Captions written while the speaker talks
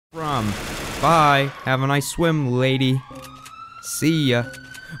Bye. Have a nice swim, lady. See ya.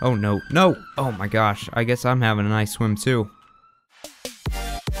 Oh no, no. Oh my gosh. I guess I'm having a nice swim too.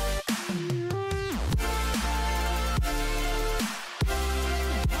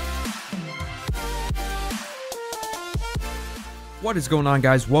 What is going on,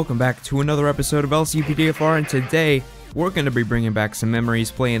 guys? Welcome back to another episode of LCPDFR, and today we're going to be bringing back some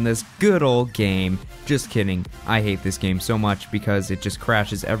memories playing this good old game. Just kidding. I hate this game so much because it just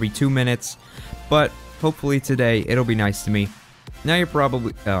crashes every 2 minutes, but hopefully today it'll be nice to me. Now you're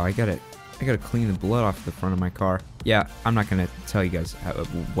probably... Oh, I gotta clean the blood off the front of my car. Yeah, I'm not gonna tell you guys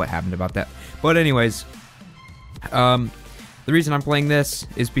what happened about that. But anyways, the reason I'm playing this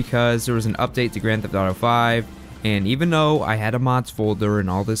is because there was an update to Grand Theft Auto 5, and even though I had a mods folder and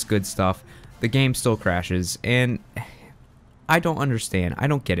all this good stuff, the game still crashes, and I don't understand. I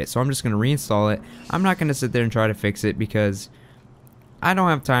don't get it, so I'm just going to reinstall it. I'm not going to sit there and try to fix it because I don't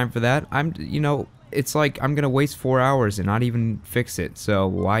have time for that. It's like I'm going to waste 4 hours and not even fix it, so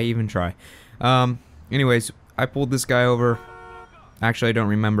why even try? Anyways, I pulled this guy over. Actually, I don't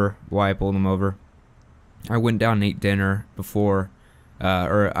remember why I pulled him over. I went down and ate dinner before...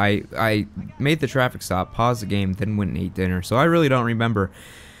 or I made the traffic stop, paused the game, then went and ate dinner. So I really don't remember.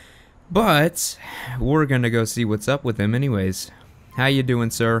 But we're gonna go see what's up with him anyways. How you doing,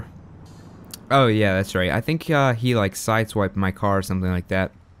 sir? Oh yeah, that's right. I think he like sideswiped my car or something like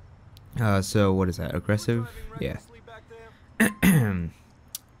that. So what is that? Aggressive? Yeah.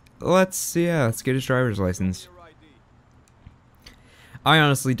 Let's get his driver's license. I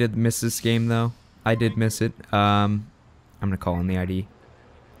honestly did miss this game though. I did miss it. I'm gonna call in the ID.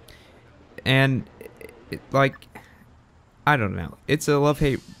 And, I don't know. It's a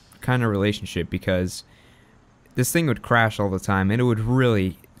love-hate kind of relationship because this thing would crash all the time and it would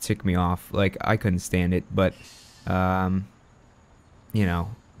really tick me off. Like, I couldn't stand it, but, you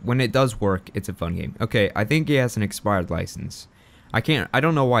know, when it does work, it's a fun game. Okay, I think he has an expired license. I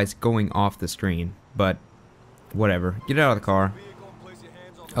don't know why it's going off the screen, but whatever. Get out of the car.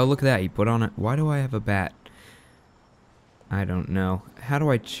 Oh, look at that. He put on it. Why do I have a bat? I don't know. How do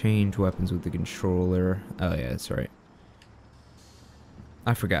I change weapons with the controller? Oh yeah, that's right.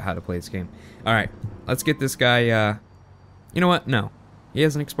 I forgot how to play this game. Alright, let's get this guy, You know what? No. He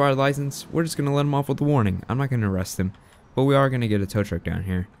has an expired license. We're just gonna let him off with a warning. I'm not gonna arrest him. But we are gonna get a tow truck down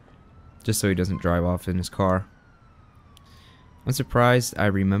here. Just so he doesn't drive off in his car. I'm surprised I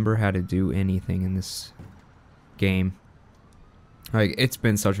remember how to do anything in this game. Like, it's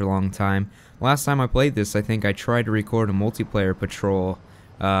been such a long time. Last time I played this, I think I tried to record a multiplayer patrol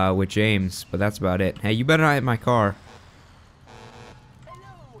with James, but that's about it. Hey, you better not hit my car.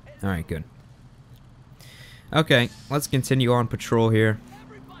 Alright, good. Okay, let's continue on patrol here.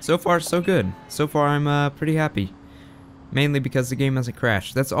 So far, so good. So far, I'm pretty happy. Mainly because the game hasn't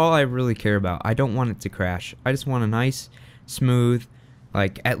crashed. That's all I really care about. I don't want it to crash. I just want a nice, smooth,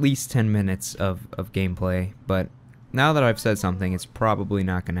 like, at least 10 minutes of gameplay, but... Now that I've said something, it's probably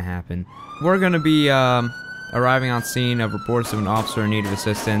not going to happen. We're going to be arriving on scene of reports of an officer in need of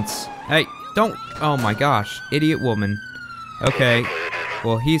assistance. Hey, don't... Oh my gosh, idiot woman. Okay,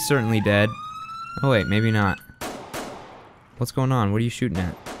 well, he's certainly dead. Oh wait, maybe not. What's going on? What are you shooting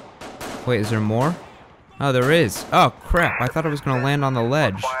at? Wait, is there more? Oh, there is. Oh, crap, I thought I was going to land on the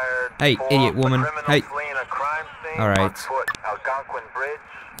ledge. Hey, idiot woman. Hey. Alright.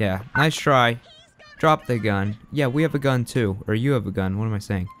 Yeah, nice try. Drop the gun. Yeah, we have a gun too. Or you have a gun. What am I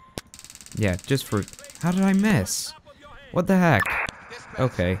saying? Yeah, just for... How did I miss? What the heck?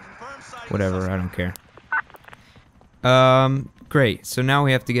 Okay. Whatever, I don't care. Great. So now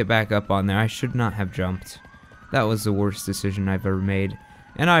we have to get back up on there. I should not have jumped. That was the worst decision I've ever made.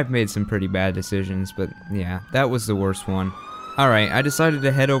 And I've made some pretty bad decisions, but yeah, that was the worst one. Alright, I decided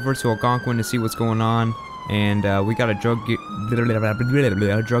to head over to Algonquin to see what's going on. And we got a drug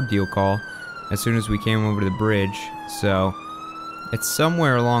deal call as soon as we came over to the bridge, so it's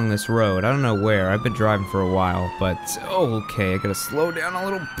somewhere along this road. I don't know where. I've been driving for a while, but okay, I gotta slow down a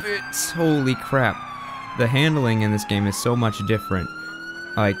little bit. Holy crap. The handling in this game is so much different.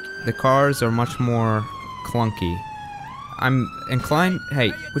 Like, the cars are much more clunky. I'm inclined...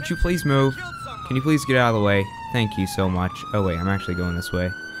 Hey, would you please move? Can you please get out of the way? Thank you so much. Oh wait, I'm actually going this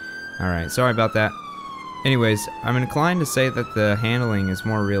way. Alright, sorry about that. Anyways, I'm inclined to say that the handling is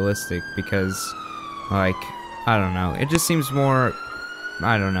more realistic because, like, I don't know. It just seems more,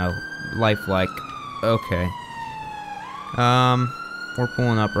 I don't know, lifelike. Okay. We're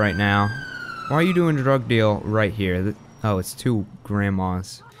pulling up right now. Why are you doing a drug deal right here? Oh, it's two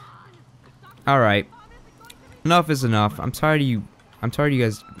grandmas. Alright. Enough is enough. I'm tired of you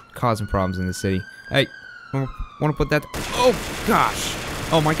guys causing problems in the city. Hey, wanna put that... Oh, gosh.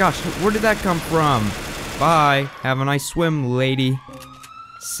 Oh my gosh, where did that come from? Bye. Have a nice swim, lady.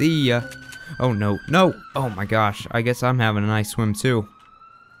 See ya. Oh no, no! Oh my gosh, I guess I'm having a nice swim too.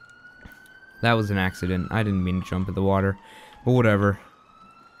 That was an accident. I didn't mean to jump in the water. But whatever.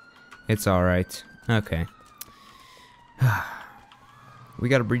 It's alright. Okay. We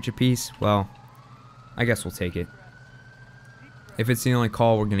got a breach of peace? Well, I guess we'll take it. If it's the only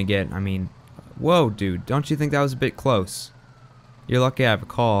call we're gonna get, I mean... Whoa, dude, don't you think that was a bit close? You're lucky I have a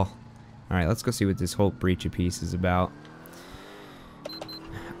call. Alright, let's go see what this whole breach of peace is about.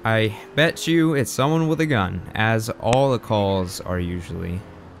 I bet you it's someone with a gun, as all the calls are usually.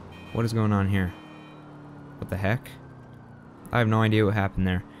 What is going on here? What the heck? I have no idea what happened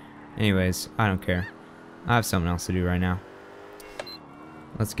there. Anyways, I don't care. I have something else to do right now.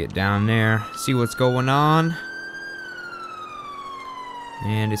 Let's get down there, see what's going on.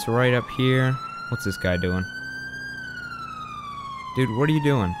 And it's right up here. What's this guy doing? Dude, what are you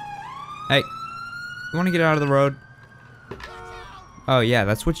doing? Hey, you want to get out of the road? Oh yeah,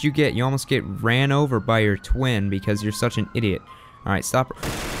 that's what you get. You almost get ran over by your twin because you're such an idiot. Alright, stop.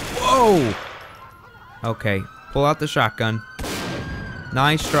 Whoa! Okay, pull out the shotgun.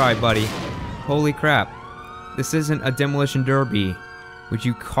 Nice try, buddy. Holy crap. This isn't a demolition derby. Would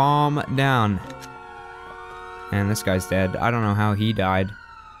you calm down? And this guy's dead. I don't know how he died.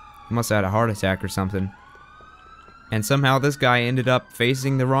 He must have had a heart attack or something. And somehow this guy ended up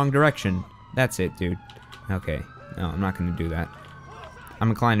facing the wrong direction. That's it, dude. Okay. No, I'm not gonna do that. I'm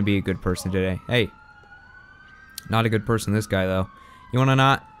inclined to be a good person today. Hey. Not a good person, this guy, though. You wanna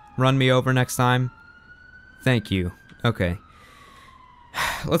not run me over next time? Thank you. Okay.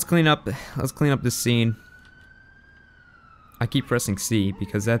 Let's clean up this scene. I keep pressing C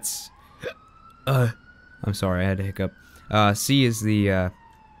because that's... I'm sorry, I had to hiccup. C is the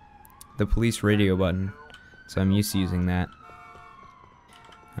police radio button. So I'm used to using that.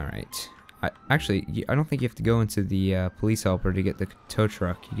 Alright. Actually, I don't think you have to go into the police helper to get the tow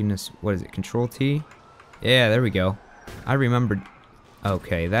truck. You can just, what is it, Control T? Yeah, there we go. I remembered.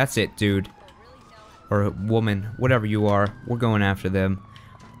 Okay, that's it, dude. Or woman, whatever you are. We're going after them.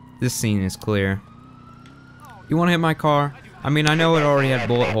 This scene is clear. You want to hit my car? I mean, I know it already had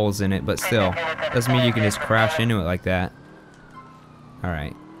bullet holes in it, but still. Doesn't mean you can just crash into it like that.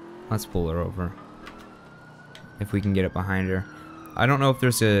 Alright. Let's pull her over. If we can get it behind her. I don't know if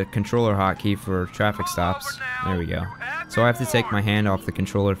there's a controller hotkey for traffic stops. There we go. So I have to take my hand off the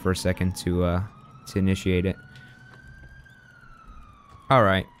controller for a second to initiate it.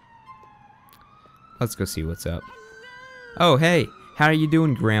 Alright. Let's go see what's up. Oh, hey! How are you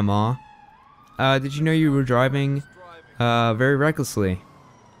doing, Grandma? Did you know you were driving very recklessly?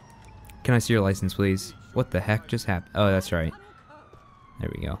 Can I see your license, please? What the heck just happened? Oh, that's right.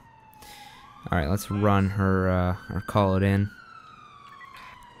 There we go. Alright, let's run her, or call it in.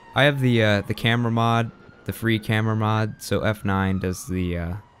 I have the camera mod, the free camera mod, so F9 does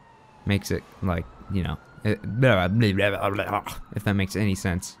the, makes it, like, you know, if that makes any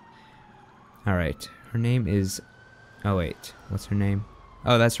sense. Alright, her name is, oh wait, what's her name?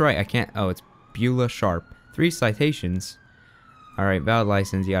 Oh, that's right, I can't, oh, it's Beulah Sharp. 3 citations. Alright, valid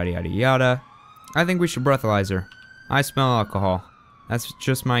license, yada yada yada. I think we should breathalyze her. I smell alcohol. That's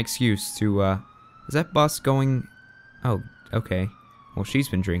just my excuse to, is that bus going, oh, okay. Well, she's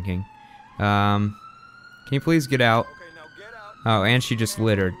been drinking. Can you please get out? Oh, and she just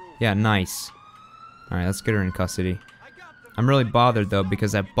littered. Yeah, nice. Alright, let's get her in custody. I'm really bothered, though,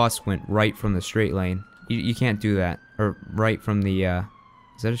 because that bus went right from the straight lane. You can't do that. Or right from the,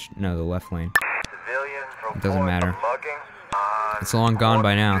 is that no, the left lane. It doesn't matter. It's long gone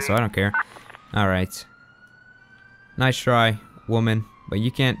by now, so I don't care. Alright. Nice try, woman. But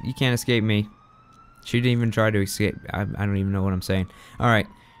you can't escape me. She didn't even try to escape. I don't even know what I'm saying. Alright.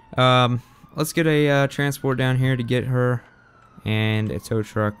 Let's get a transport down here to get her. And a tow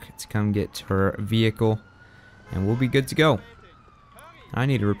truck to come get her vehicle. And we'll be good to go. I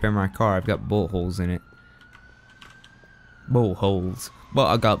need to repair my car. I've got bullet holes in it. Bullet holes. But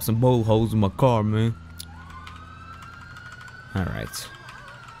I got some bullet holes in my car, man. Alright.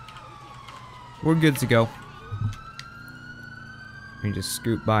 We're good to go. Let me just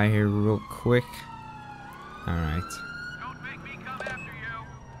scoot by here real quick. Alright.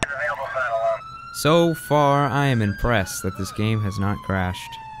 So far, I am impressed that this game has not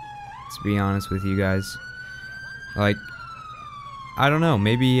crashed. To be honest with you guys. Like, I don't know,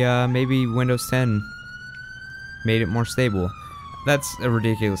 maybe Windows 10 made it more stable. That's a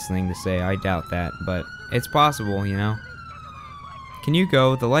ridiculous thing to say, I doubt that, but it's possible, you know? Can you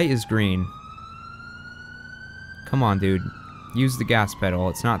go? The light is green. Come on, dude. Use the gas pedal.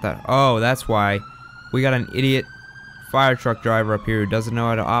 It's not that... Oh, that's why. We got an idiot fire truck driver up here who doesn't know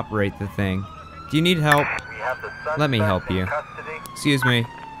how to operate the thing. Do you need help? Let me help you. Excuse me.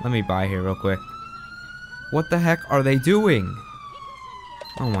 Let me by here real quick. What the heck are they doing?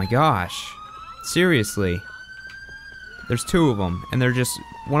 Oh my gosh. Seriously. There's two of them, and they're just...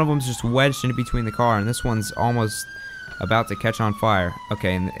 one of them's just wedged in between the car, and this one's almost about to catch on fire.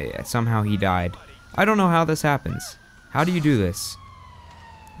 Okay, and somehow he died. I don't know how this happens. How do you do this?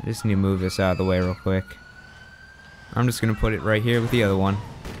 I just need to move this out of the way real quick. I'm just gonna put it right here with the other one.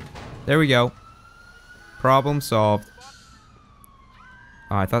 There we go. Problem solved.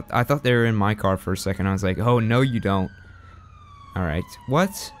 Oh, I thought they were in my car for a second. I was like, oh no you don't. Alright.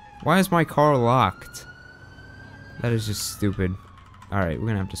 What? Why is my car locked? That is just stupid. Alright, we're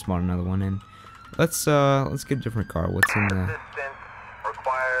gonna have to spawn another one in. Let's get a different car. What's in the...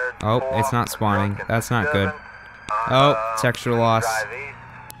 oh, it's not spawning. That's not good. Oh, texture loss.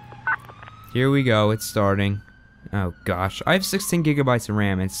 Here we go, it's starting. Oh gosh, I have 16 gigabytes of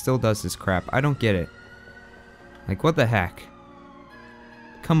RAM and it still does this crap. I don't get it. Like, what the heck?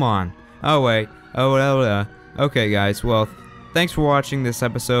 Come on. Oh wait. Oh, okay guys, well, thanks for watching this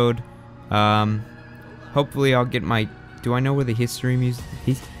episode. Hopefully I'll get my... do I know where the history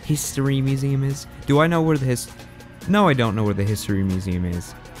museum is? Do I know where the no, I don't know where the history museum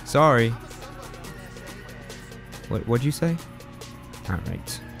is. Sorry. What'd you say?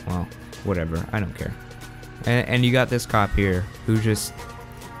 Alright. Well, whatever. I don't care. And you got this cop here who just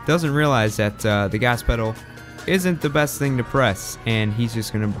doesn't realize that the gas pedal isn't the best thing to press, and he's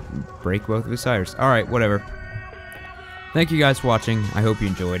just gonna break both of his tires. Alright, whatever. Thank you guys for watching. I hope you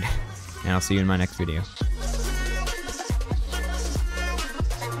enjoyed, and I'll see you in my next video.